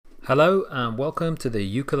Hello and welcome to the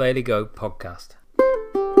Ukulele Go podcast,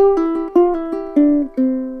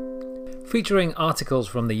 featuring articles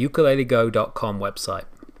from the ukulelego.com website.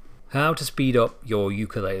 How to speed up your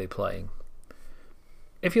ukulele playing.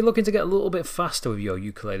 If you're looking to get a little bit faster with your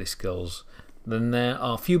ukulele skills, then there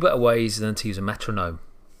are few better ways than to use a metronome.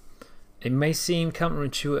 It may seem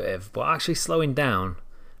counterintuitive, but actually slowing down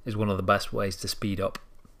is one of the best ways to speed up.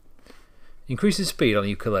 Increasing speed on a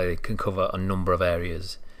ukulele can cover a number of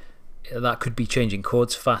areas. That could be changing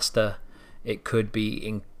chords faster, it could be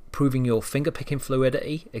improving your finger picking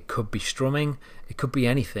fluidity, it could be strumming, it could be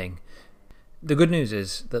anything. The good news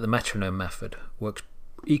is that the metronome method works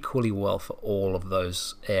equally well for all of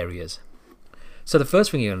those areas. So the first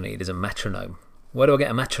thing you're going to need is a metronome. Where do I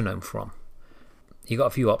get a metronome from? You've got a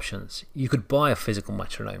few options. You could buy a physical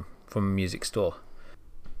metronome from a music store.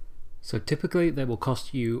 So typically they will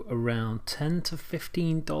cost you around $10 to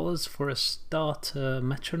 $15 for a starter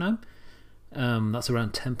metronome. That's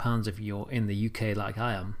around £10 if you're in the UK like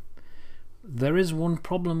I am. There is one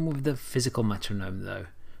problem with the physical metronome though,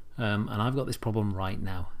 and I've got this problem right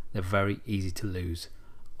now. They're very easy to lose.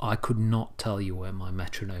 I could not tell you where my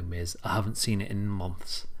metronome is. I haven't seen it in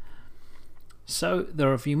months. So there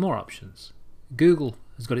are a few more options. Google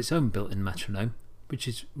has got its own built-in metronome, which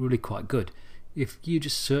is really quite good. If you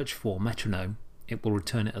just search for metronome, it will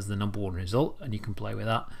return it as the number one result, and you can play with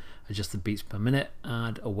that, adjust the beats per minute,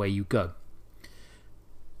 and away you go.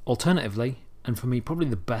 Alternatively, and for me probably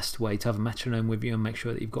the best way to have a metronome with you and make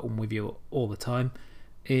sure that you've got one with you all the time,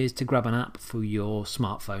 is to grab an app for your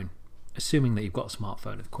smartphone, assuming that you've got a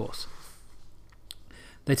smartphone, of course.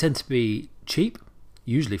 They tend to be cheap,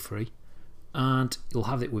 usually free, and you'll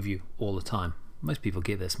have it with you all the time. Most people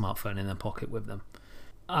get their smartphone in their pocket with them.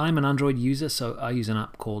 I'm an Android user, so I use an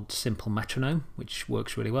app called Simple Metronome, which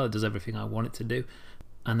works really well. It does everything I want it to do.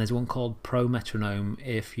 And there's one called Pro Metronome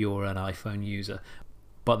if you're an iPhone user.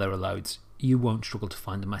 But there are loads. You won't struggle to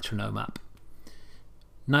find a metronome app.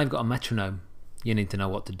 Now you've got a metronome, you need to know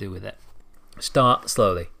what to do with it. Start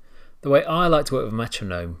slowly. The way I like to work with a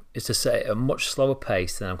metronome is to set it at a much slower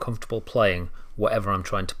pace than I'm comfortable playing whatever I'm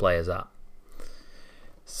trying to play as at.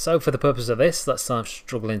 So for the purpose of this, let's say I'm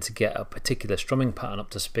struggling to get a particular strumming pattern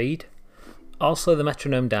up to speed. I'll slow the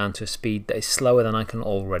metronome down to a speed that is slower than I can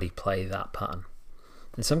already play that pattern.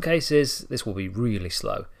 In some cases, this will be really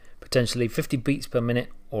slow, potentially 50 beats per minute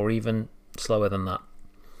or even slower than that.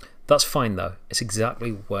 That's fine though, it's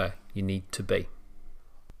exactly where you need to be.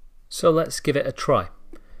 So let's give it a try.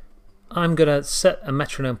 I'm going to set a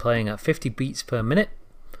metronome playing at 50 beats per minute,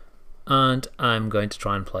 and I'm going to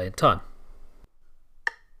try and play in time.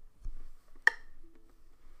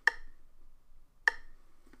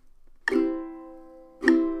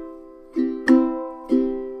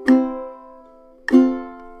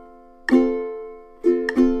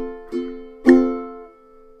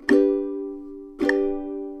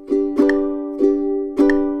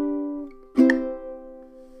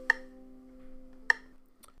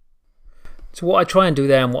 So what I try and do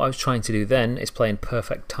there, and what I was trying to do then, is play in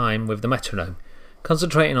perfect time with the metronome,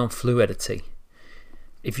 concentrating on fluidity.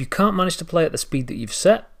 If you can't manage to play at the speed that you've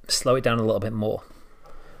set, slow it down a little bit more.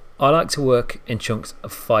 I like to work in chunks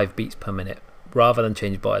of 5 beats per minute, rather than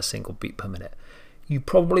change by a single beat per minute. You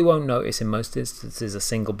probably won't notice in most instances a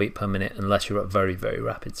single beat per minute unless you're at very, very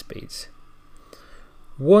rapid speeds.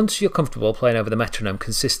 Once you're comfortable playing over the metronome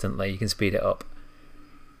consistently, you can speed it up.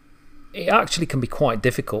 It actually can be quite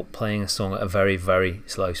difficult playing a song at a very, very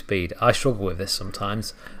slow speed. I struggle with this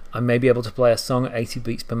sometimes. I may be able to play a song at 80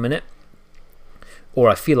 beats per minute, or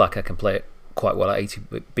I feel like I can play it quite well at 80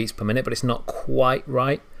 beats per minute, but it's not quite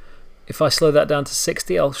right. If I slow that down to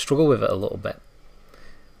 60, I'll struggle with it a little bit.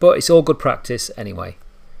 But it's all good practice anyway.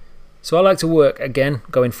 So I like to work, again,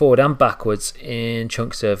 going forward and backwards in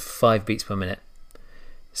chunks of 5 beats per minute.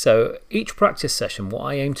 So each practice session, what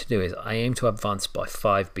I aim to do is I aim to advance by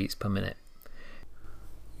 5 beats per minute.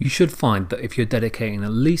 You should find that if you're dedicating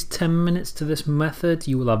at least 10 minutes to this method,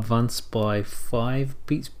 you will advance by 5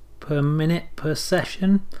 beats per minute per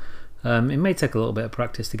session. It may take a little bit of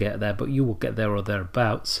practice to get there, but you will get there or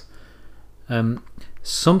thereabouts.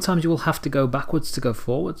 Sometimes you will have to go backwards to go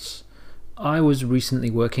forwards. I was recently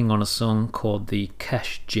working on a song called the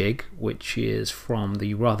Kesh Jig, which is from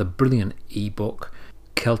the rather brilliant ebook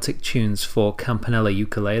Celtic Tunes for Campanella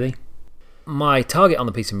Ukulele. My target on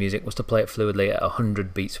the piece of music was to play it fluidly at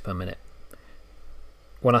 100 beats per minute.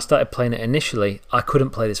 When I started playing it initially, I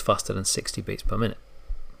couldn't play this faster than 60 beats per minute.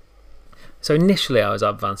 So initially I was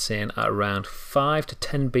advancing at around 5 to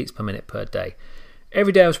 10 beats per minute per day.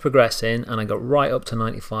 Every day I was progressing and I got right up to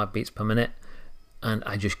 95 beats per minute, and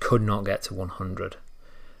I just could not get to 100.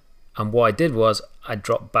 And what I did was I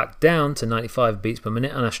dropped back down to 95 beats per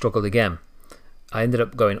minute and I struggled again. I ended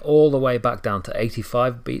up going all the way back down to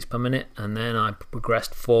 85 beats per minute and then I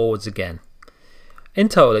progressed forwards again. In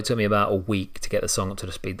total it took me about a week to get the song up to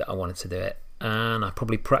the speed that I wanted to do it, and I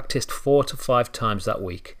probably practiced 4 to 5 times that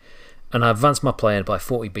week, and I advanced my playing by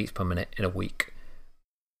 40 beats per minute in a week.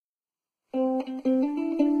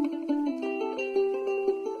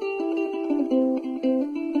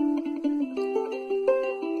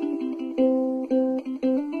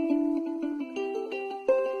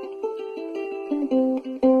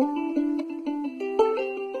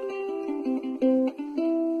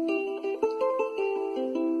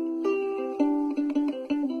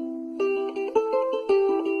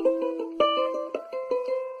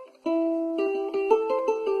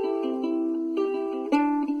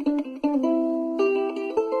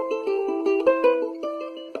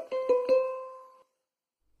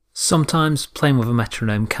 Sometimes playing with a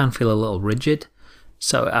metronome can feel a little rigid,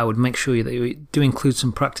 so I would make sure that you do include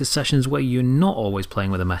some practice sessions where you're not always playing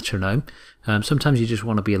with a metronome. Sometimes you just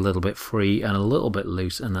want to be a little bit free and a little bit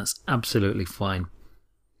loose, and that's absolutely fine.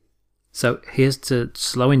 So here's to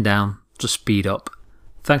slowing down to speed up.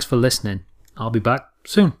 Thanks for listening. I'll be back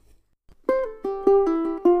soon.